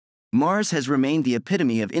Mars has remained the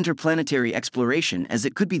epitome of interplanetary exploration as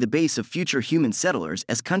it could be the base of future human settlers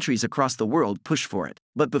as countries across the world push for it.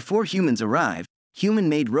 But before humans arrive,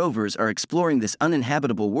 human-made rovers are exploring this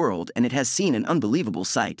uninhabitable world, and it has seen an unbelievable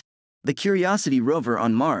sight. The Curiosity rover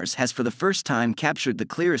on Mars has for the first time captured the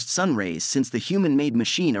clearest sun rays since the human-made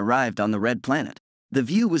machine arrived on the red planet. The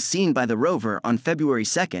view was seen by the rover on February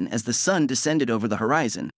 2nd as the sun descended over the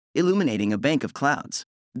horizon, illuminating a bank of clouds.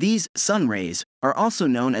 These sun rays are also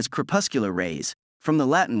known as crepuscular rays, from the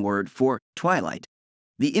Latin word for twilight.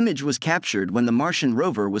 The image was captured when the Martian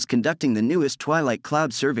rover was conducting the newest twilight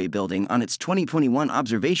cloud survey, building on its 2021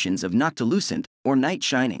 observations of noctilucent, or night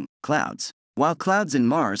shining, clouds. While clouds in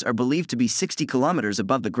Mars are believed to be 60 kilometers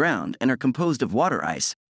above the ground and are composed of water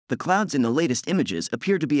ice, the clouds in the latest images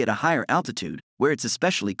appear to be at a higher altitude, where it's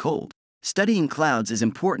especially cold. Studying clouds is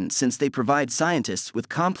important since they provide scientists with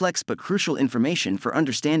complex but crucial information for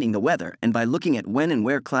understanding the weather, and by looking at when and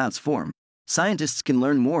where clouds form, scientists can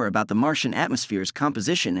learn more about the Martian atmosphere's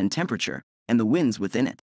composition and temperature, and the winds within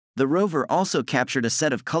it. The rover also captured a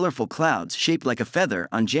set of colorful clouds shaped like a feather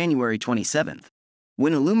on January 27th.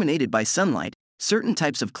 When illuminated by sunlight, certain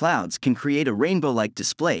types of clouds can create a rainbow-like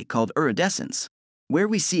display called iridescence. Where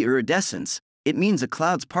we see iridescence, it means a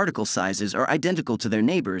cloud's particle sizes are identical to their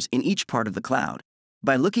neighbors in each part of the cloud.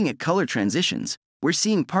 By looking at color transitions, we're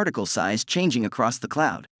seeing particle size changing across the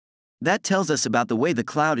cloud. That tells us about the way the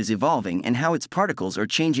cloud is evolving and how its particles are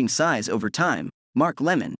changing size over time, Mark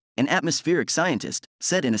Lemon, an atmospheric scientist,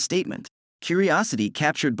 said in a statement. Curiosity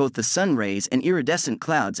captured both the sun rays and iridescent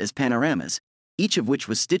clouds as panoramas, each of which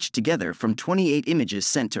was stitched together from 28 images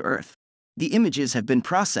sent to Earth. The images have been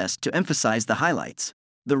processed to emphasize the highlights.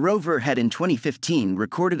 The rover had in 2015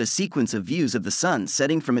 recorded a sequence of views of the sun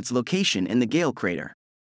setting from its location in the Gale crater.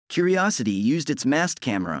 Curiosity used its mast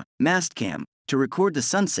camera, Mastcam, to record the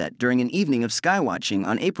sunset during an evening of skywatching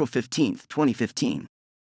on April 15, 2015.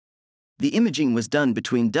 The imaging was done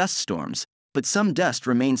between dust storms, but some dust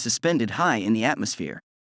remained suspended high in the atmosphere.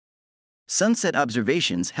 Sunset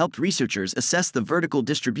observations helped researchers assess the vertical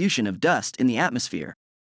distribution of dust in the atmosphere.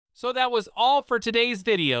 So that was all for today's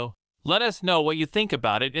video. Let us know what you think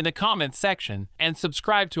about it in the comments section, and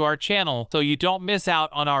subscribe to our channel so you don't miss out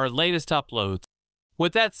on our latest uploads.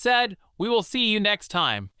 With that said, we will see you next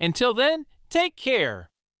time. Until then, take care.